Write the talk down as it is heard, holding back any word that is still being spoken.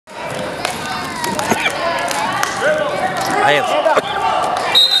I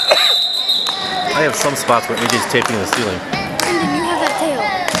have some spots where AJ's taping the ceiling. Brendan, you have that tail.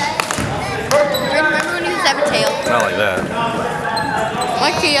 Brendan, remember when you used to have a tail? Not like that.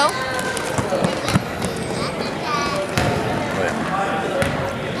 What tail?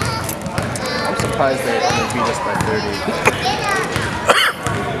 I'm surprised they only beat us by 30.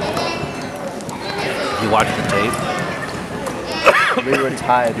 You watched the tape? We were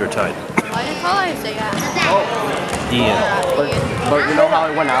tied. You were tied. Why did I say that? Ian. But you know how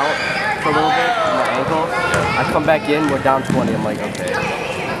I went out for a little bit with my ankle? I come back in, we're down 20. I'm like, okay.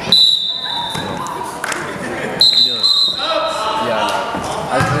 Yeah,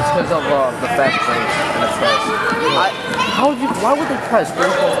 I know. It's because of the fast break and the press. Why would they press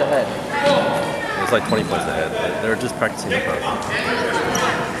 30 points ahead? It's like 20 points ahead. They're just practicing the press.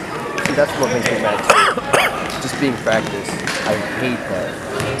 See, that's what makes me mad too. Just being practiced. I hate that.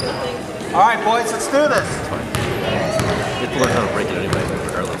 All right, boys, let's do this. It's fine. You have to learn how to break it anyway,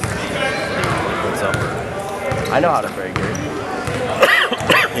 regardless. What's up? I know how to break it.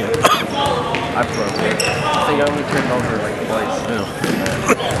 I broke it. I think I only turned over like twice.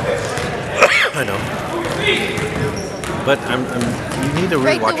 I know. But you need to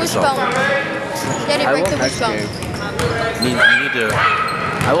really Break the watch yourself. wishbone. Daddy, break the wishbone. You need to.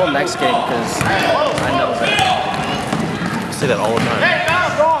 I will next game because I know that. I say that all the time.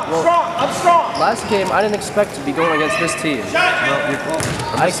 I'm strong. Last game, I didn't expect to be going against this team.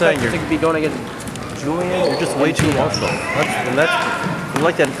 I expected to be going against Julian. You're just way too emotional. You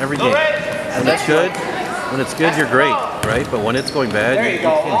like that in every game. When it's good, you're great, right? But when it's going bad, you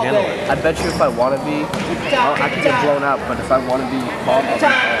can't handle it. I bet you if I want to be, I can get blown out. But if I want to be calm, I'll be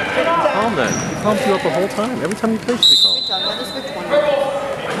calm. Calm then. He calms you out the whole time. Every time you play, you should be calm. Good job, this switch one.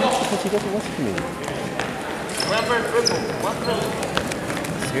 Because he doesn't listen to me.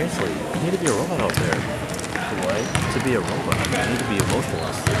 Seriously, you need to be a robot out there. To be a robot, you need to be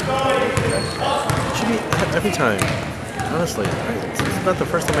emotionless. It should be every time. Honestly, it's not the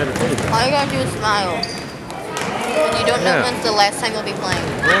first time I ever played this. All you gotta do is smile. And you don't know when's the last time you'll be playing.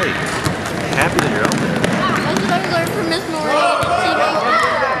 Right. Happy that you're out there. That's what I learned from Miss Maureen.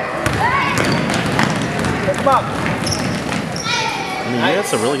 Come on. I mean, you had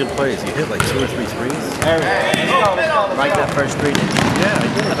some really good plays. You hit like 2 or 3 threes. Like that first three. Yeah, I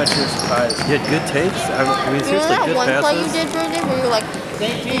did. I bet you were surprised. You had good takes. I mean, You know seriously, that good one play you passes. did, Brendan, where you were like,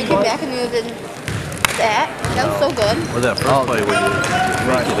 you came back and you did that? That was so good. Or that first play where you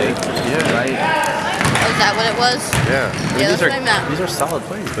did 8. Yeah, right. Is that what it was? Yeah. I mean, Yeah, that's what I meant. these are solid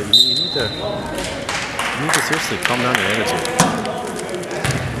plays, but you need to seriously calm down your attitude.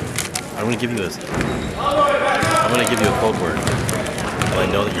 I'm gonna give you a code word. And I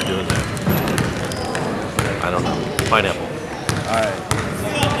know that you're doing that. I don't know. Pineapple. Alright.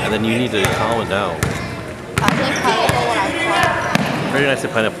 And then you need to calm it down. I think pineapple when I fart. Very nice to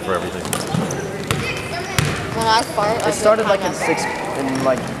pineapple for everything. When I fart, I It started get like in pineapple.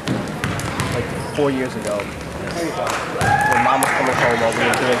 4 years ago. When Mom was coming home while we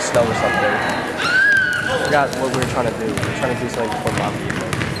were doing snow or something. I forgot what we were trying to do. We were trying to do something before Mom came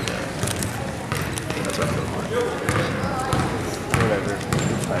home. That's what I feel like. Whatever.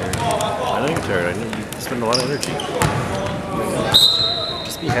 I'm tired. I know you're tired. I know you spend a lot of energy.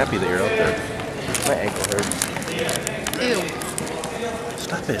 Just be happy that you're out there. My ankle hurts. Ew.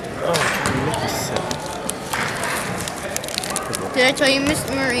 Stop it. Oh, you make me sick. Did I tell you Miss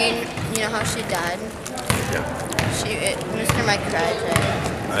Maureen, you know how she died? Yeah. Mr. Mike cried today.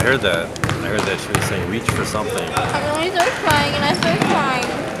 I heard that. I heard that she was saying reach for something. And then we started crying and I started crying.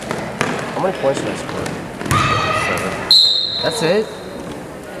 How many points did I score? 7. That's it?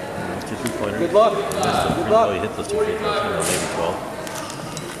 2 3-pointers. Good luck. Oh, you hit those 2 free throws. Maybe 12.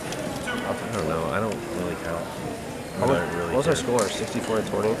 I don't know. I don't really count. What was our score? 64 to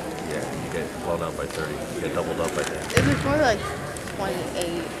 20? Yeah, you get blown out by 30. You get doubled up by 10. It was more like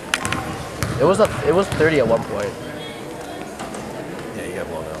 28. It was 30 at one point. Yeah, you got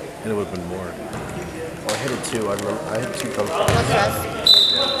blown out. And it would have been more. Oh, I hit it 2. I remember. I hit 2 jump shots. What's that?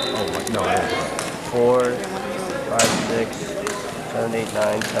 Oh, no, I don't. 4, 5, 6, 7, 8,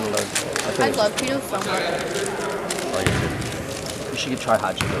 9, 10, 11. I love Cheetos so much. I like it too. You should try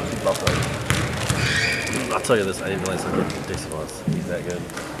hot Cheetos. You love them. I'll tell you this, I didn't realize how good Dixon was. He's that good.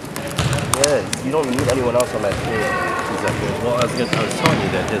 Yeah, you don't need anyone else on that team. He's that good. Well, I was telling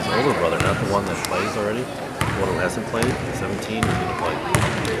you that his older brother, not the one that plays already, the one who hasn't played, he's 17, he's going to play.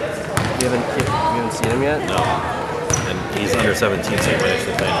 You haven't seen him yet? No. And he's under 17, so he might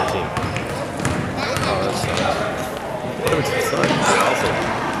actually play on your team. Oh, that sucks. Which sucks. Also,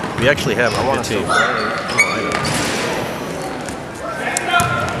 we actually have a good team. Oh, I know.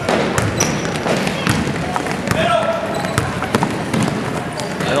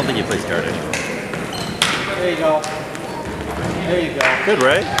 plays guard anyway. There you go. There you go. Good,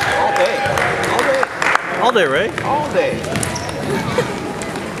 Ray. All day. All day. All day, Ray. All day.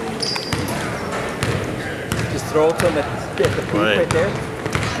 Just throw it to him at the peak right there.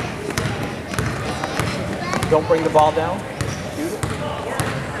 Don't bring the ball down.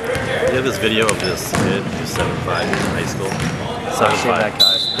 You have this video of this kid who's 7'5", in high school. 7'5". that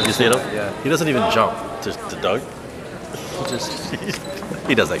guy. Did you see him? Yeah. He doesn't even jump to Doug. He just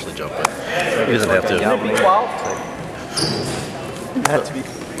He does actually jump, but he doesn't have to. Maybe 12. had to be.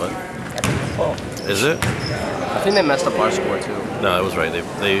 What? 12. Is it? I think they messed up our score too. No, it was right.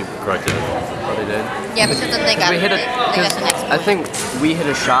 They corrected it. Oh, they did. Yeah, because then they got, We hit they it. got the next I one. think we hit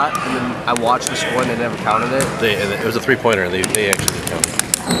a shot, and then I watched the score, and they never counted it. And it was a 3-pointer, and they actually did count it.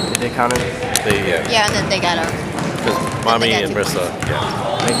 Did they count it? Yeah, and then they got our. Because Mommy got and two. Marissa, yeah.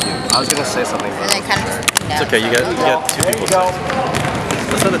 Thank you. I was gonna say something, And but then kind of just. It's okay. You got two There people. you go.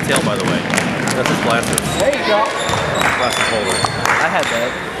 That's not a tail, by the way. That's his blaster. There you go. Blaster holder. I had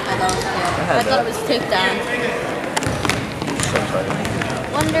that. I thought it was taped down. So sorry.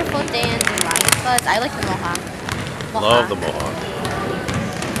 Wonderful dance and Ryan Fuzz. I like the mohawk. Love the mohawk.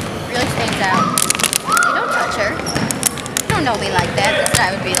 Really stands out. You don't touch her. You don't know me like that. That's what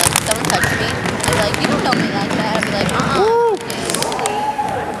I would be like. If someone touched me, I'd be like, you don't know me like that. I'd be like,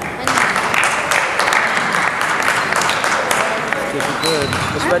 This is good.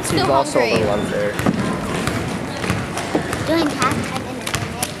 This I'm red team's still also a hungry. little unfair. Doing halftime in a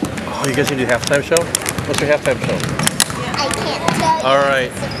minute. Oh, you guys gonna do halftime show? What's your halftime show? I can't tell you. All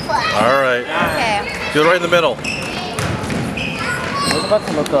right. Surprise. All right. Okay. Do it right in the middle. I was about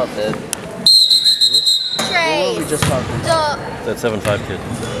to look up, Ed. Trace. We just saw this. That 7'5" kid.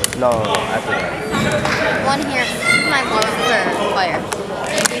 No, after that. One here. My one for fire.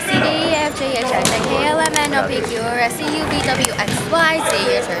 A B C D E F G H I J K L M N O P Q R S T U V W X Y Z.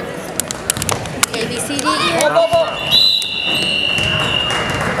 Your turn. A B C D E F.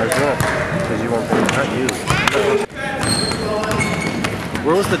 I was good. Because you weren't paying. Not you.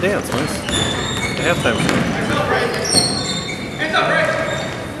 Where was the dance, Mice? The halftime show.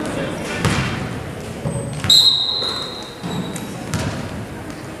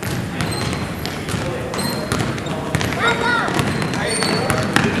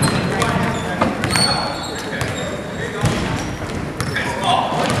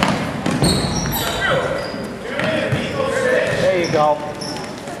 There you go.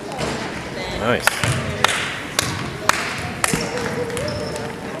 Nice.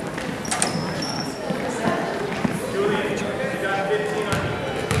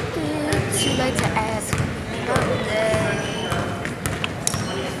 Too late to ask. Monday.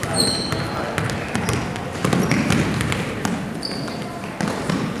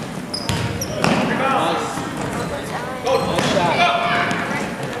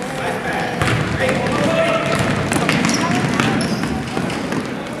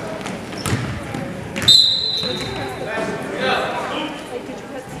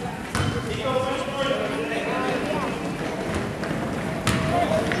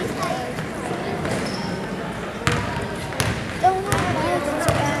 Don't worry, it's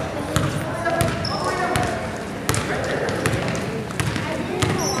okay.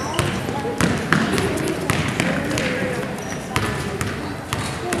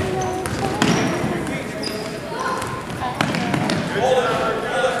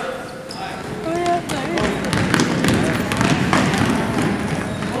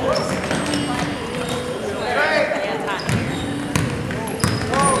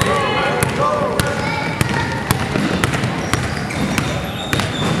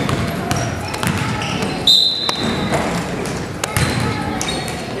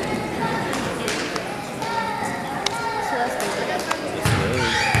 So that's good.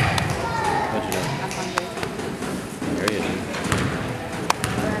 How'd you know? I'm hungry. There you go.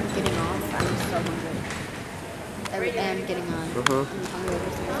 I'm getting off. I'm so hungry. I'm getting on. I'm hungry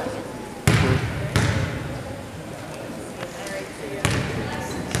every single second.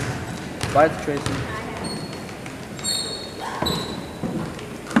 Bye, Tracy.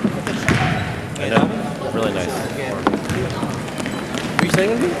 I know. Really nice. Are you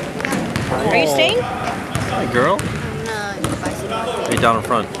staying with me? Are you staying? Hi, girl. I'm not spicy. Hey, down in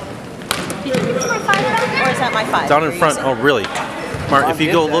front. Or is that my 5? Down in front. Oh, really? Mark, if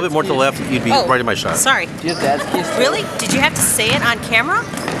you go a little bit more to the left, you'd be Oh, right in my shot. Sorry. Do you have dad's keys? Too? Really? Did you have to say it on camera? Do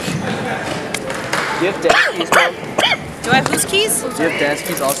you have dad's keys, Mom? Do I have whose keys? Do you have dad's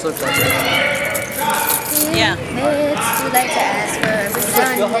keys also? Yeah. It's too late to ask for every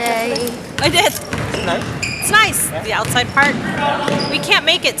Sunday. I did. Nice. It's nice. The outside part. We can't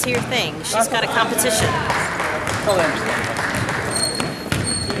make it to your thing. She's got a competition. Totally understand.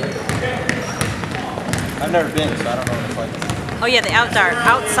 I've never been, so I don't know what it's like. Oh yeah, the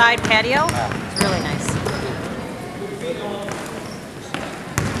outside patio. It's really nice.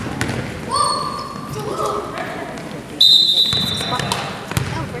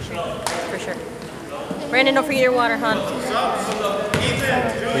 Oh, for sure. For sure. Brandon, don't forget your water, hon. You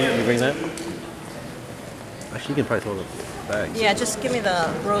bring that? Actually, you can probably throw the bags. Yeah, just give me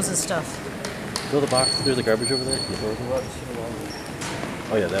the roses stuff. Throw the box. There's a garbage over there. Can you throw it?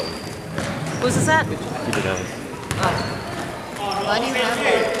 Oh yeah, that one. Whose is that? Keep it down. Why do you have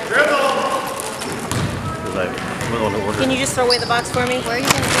it? Because I went on to order. Can you just throw away the box for me? Where are you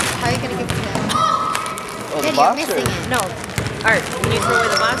gonna give, how are you gonna give it to them? Oh, the Daddy, you're box missing or- it. No. Art, can you throw away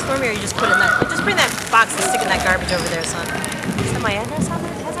the box for me, or you just put it in that? Just bring that box and stick in that garbage over there, son. Is that my address on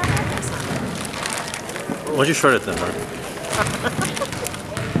there? It has our address on it. Why don't you shred it then, Mark?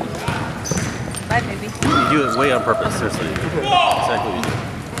 Bye, baby. You do it way on purpose, seriously. Exactly what you do.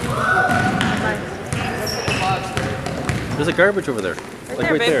 There's a garbage over there. Like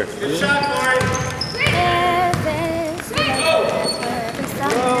there, right babe. there. Good shot, Corey.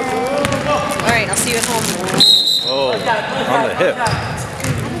 All right, I'll see you at home. Oh, on the hip.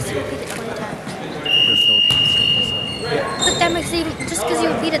 Just repeat it 20 times. But that makes even, just because you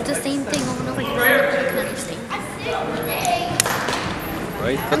repeat it the same thing over and over again, you can understand.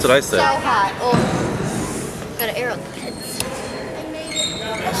 Right? That's what I So said. hot. Oh, got an arrow in the pits.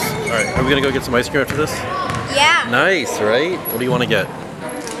 Alright, are we gonna go get some ice cream after this? Yeah. Nice, right? What do you want to get?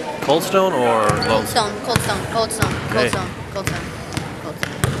 Cold Stone or Cold Lone? Stone, Cold Stone, Cold Stone, Cold Okay. Stone, Cold Stone, Cold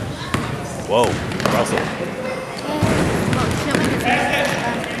Stone. Whoa, Russell.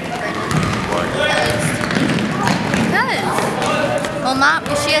 Why? Because. Well, Mom,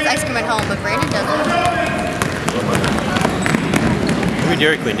 she has ice cream at home, but Brandon doesn't. Maybe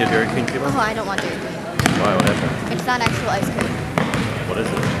Dairy Queen. Do you have Dairy Queen came Oh, out? I don't want Dairy Queen. Why? What happened? It's not actual ice cream. What is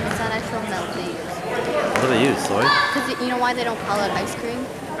it? It's not actual milk they use. What do they use? Soy? Because you know why they don't call it ice cream?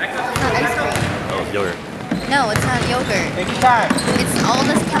 It's not ice cream. Oh, it's yogurt. No, it's not yogurt. Take your time. It's all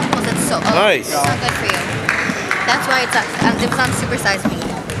this chemicals. It's so Nice. It's not good for you. That's why it was on Super Size Me.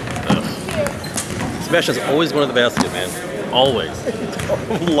 Sebastian's always going to the basket, man. Always.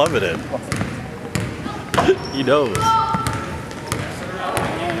 Loving it. He knows.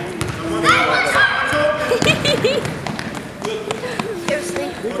 Seriously?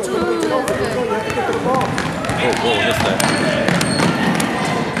 Oh, whoa, missed that.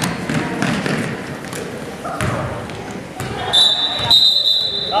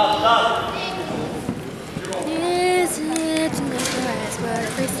 Is it to make your eyes work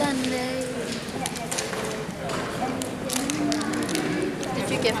every Sunday? Did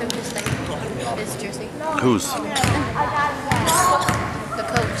you give him his jersey? Who's? The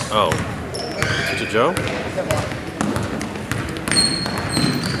coach. Oh. To Joe?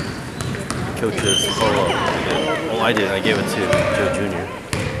 Coach's polo. Oh, I did. I gave it to Joe Jr.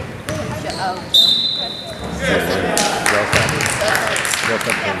 Oh, Joe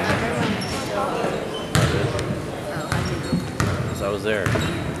I was there.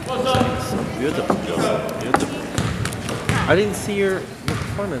 Beautiful, Joseph. Beautiful. I didn't see your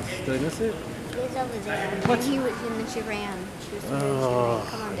performance. Did I miss it? He was over there. What? And then she ran. She was Oh,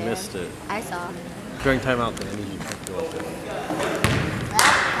 Come on, I Dad. missed it. I saw. During timeout, then I need you to go out there. Well,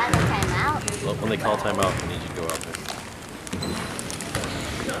 kind of time out. Well, when they call timeout, I need you to go out there.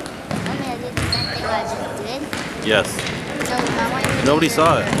 I mean, I did the same thing I just did. Yes. So, Mom, why did Nobody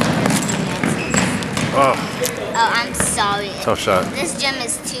saw it. Oh, Oh, I'm sorry. tough shot. This gym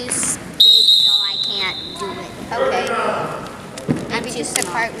is too big, so I can't do it. Okay. Maybe just a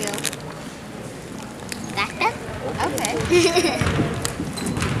cartwheel. Back then? Okay.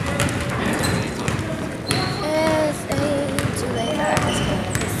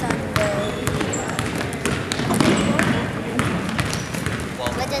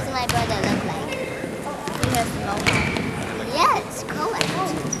 What does my brother look like? He has the mohawk. Yes, correct.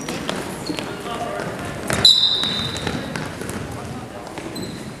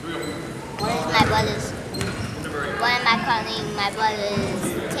 What is my brother's? What am I calling my brother's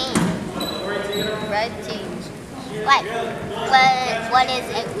team? Red team. What? What is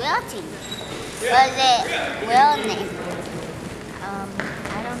a real team? What is it real name? I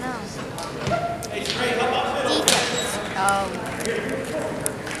don't know. Defense. Oh.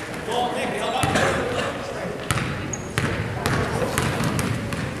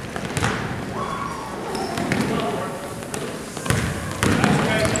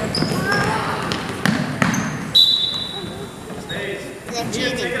 They're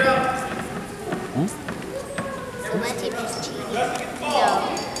cheating. So my team is cheating. No.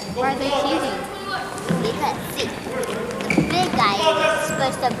 Why are they cheating? Because see, the big guy is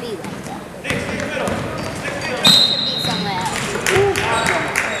supposed to be right there. should be somewhere else.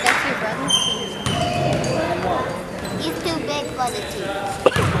 That's your brother's team. He's too big for the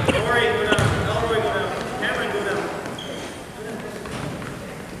team.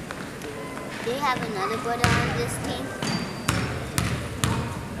 Do you have another brother on this team?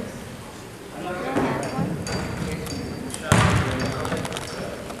 You don't have one?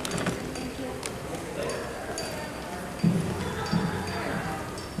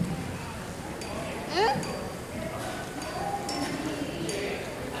 Hmm?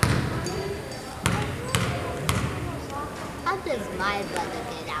 How does my brother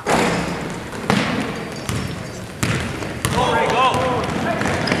get out?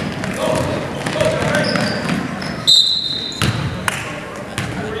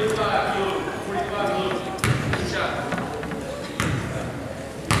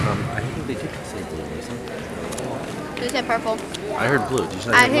 I think they did say blue, isn't it? Who said purple? I heard blue. Did you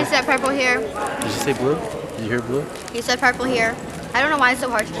say He blue? said purple here. Did you say blue? Did you hear blue? He said purple here. I don't know why it's so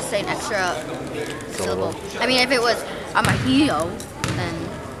hard to just say an extra syllable. I mean, if it was I'm a hero, then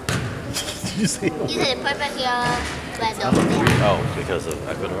Did you say You said purple here, red over there. Oh, because of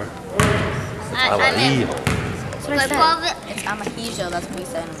Ecuador? I meant that's what I purple. said. It's I'm a hero. That's what he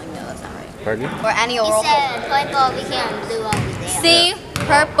said. I'm like, no, that's not right. Pardon me? Or any He oral. said purple over here and blue over there. See,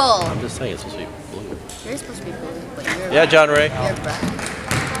 purple. I'm just saying it's supposed to be blue. You're supposed to be blue, but you're Yeah, John Ray. you're brown.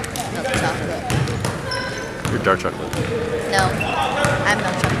 No, chocolate. You're dark chocolate. No, I'm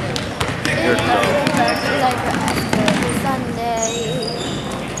not chocolate. You're dark. Sunday.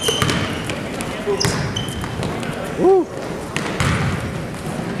 Woo!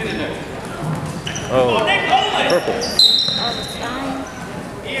 Oh, purple. All the time.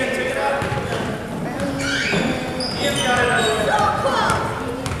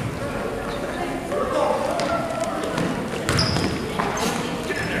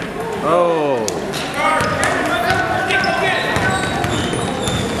 Oh.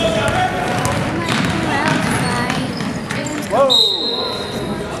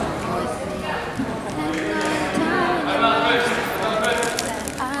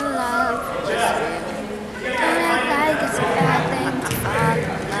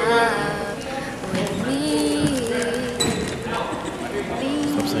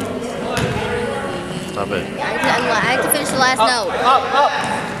 Stop singing. Stop it. I have to finish the last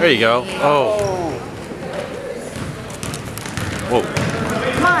note. There you go. Oh. Whoa.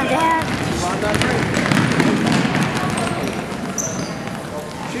 Come on, Dad.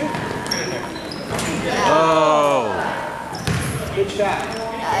 Oh. Good shot.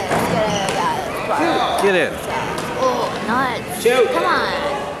 Get in. Oh, nuts. Shoot. Come on.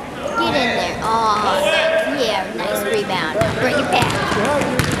 Get in there. Oh, yeah, nice rebound. Bring it back.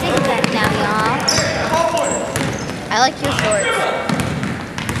 Take it back now, y'all. I like your shorts.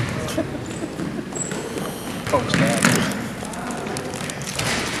 Coach Dad.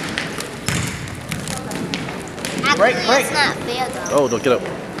 Actually, break. it's not fair though. Oh, don't get up.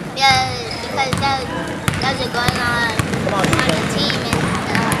 Yeah, because those are going on the team and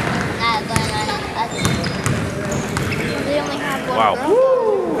not going on the other team. They only have one Wow. girl.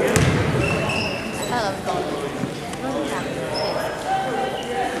 I love golf.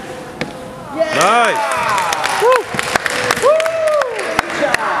 Nice.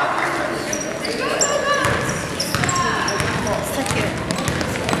 So cute.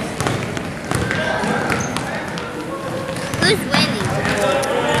 Who's winning?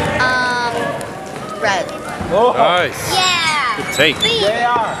 Red. Oh, Nice. Yeah! Good take. Three. they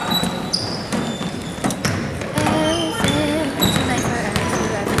are.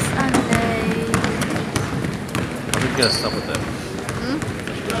 We're gonna stop with that.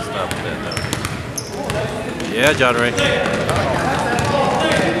 We're gonna stop with that now. Yeah, John Ray.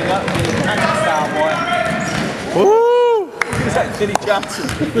 Style, boy. Woo! Who's that? Jenny Johnson.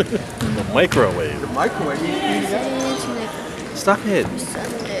 The microwave. Microwave. Stop it.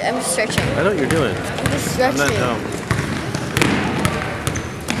 I'm stretching. I know what you're doing. I'm just I'm stretching. not dumb.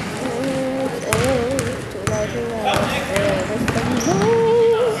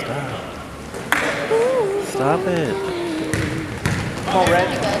 Stop it. Come on, Red.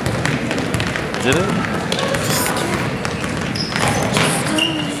 Did it?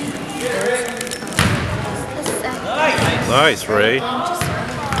 Nice, Ray.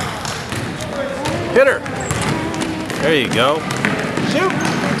 Hit her. There you go. Shoot.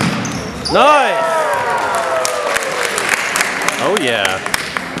 Nice. Oh yeah.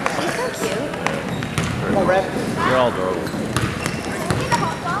 Come on, Red. You're all adorable.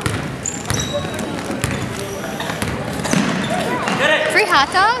 Free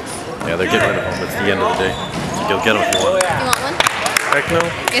hot dogs? Yeah, they're getting rid of them. It's the end of the day. So go get them if you want. You want one? Heck no.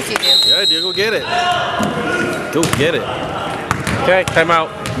 Yes, you do. Yeah, I do. Go get it. Go get it. Okay, time out.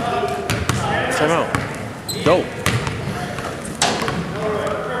 Time out. Go.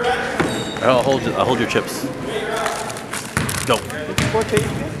 I'll hold your chips. Go. Score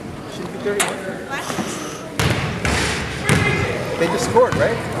Shouldn't be 31. They just scored,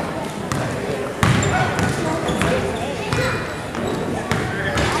 right?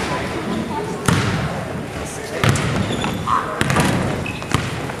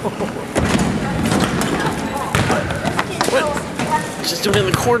 What? Just do it in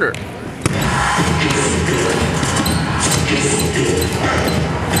the corner.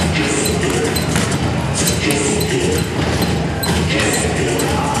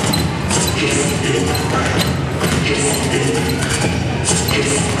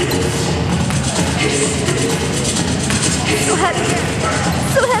 So heavy.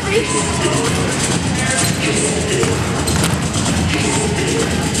 So heavy.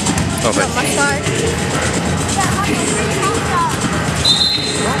 Oh, thanks. My start.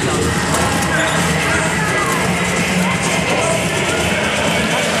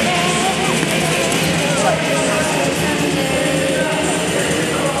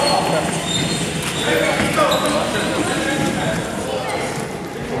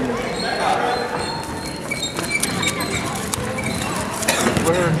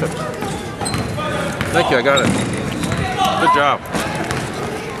 Thank you, I got it. Good job.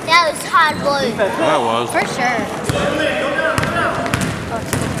 That was hard work. That was. For sure. Oh,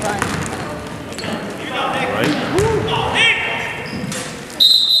 it's so fun. Right?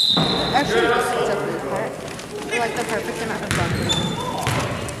 Actually, this is a blue part. I like the perfect amount of fun.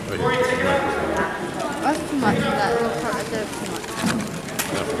 That's too much of that little part right there. Too much.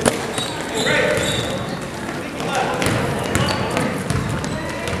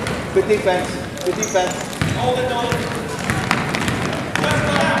 Good defense. Good defense.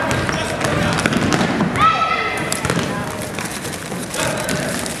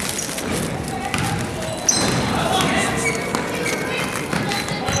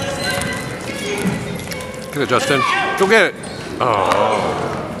 Get it, Justin. Go get it. Oh.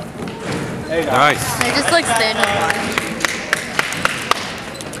 There you go. Nice. They just like stand and watch.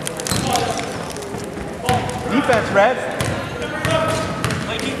 Defense, Red.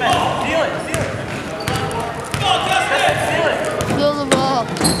 Feel the ball.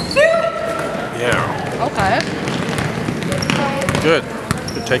 Yeah. Okay. Good.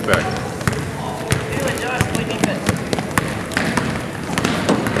 Good take back.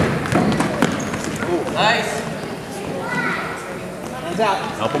 Nice. Hands out.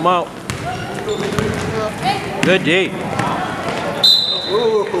 Help him out. Good D.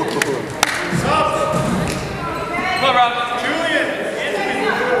 Ooh. Come on, Rob. Julian.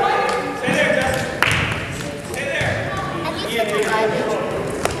 Stay there, Justin. Stay there. Have you seen the garbage?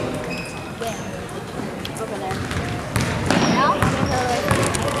 Yeah. Over there. No?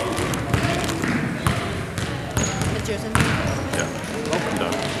 It's yours and Yeah. I'm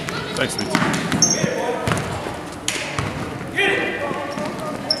done. Thanks, sweetie.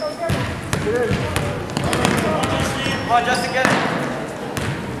 Come on, Justin, get it.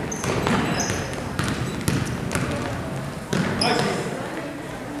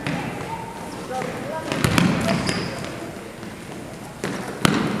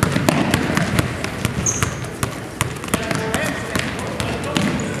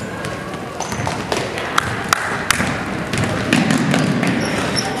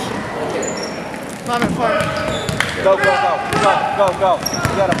 Mom and Corey. Go, go, go. Go, go, go.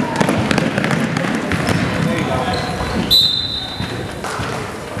 You got him. There you go.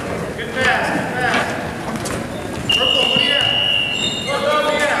 Good pass, good pass. Purple, who do you have? Purple, who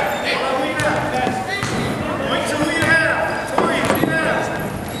do you have? Hey, who do you have? Point to who you have. Tori, who do you have?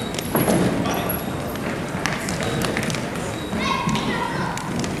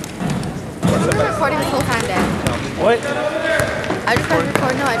 I've been recording this whole time, Dad. What? I just started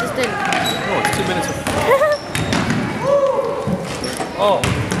recording. No, I just didn't. No, it's 2 minutes of. Oh.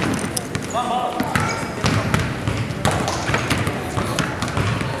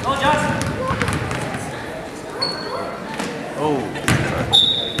 Go, Justin. Oh.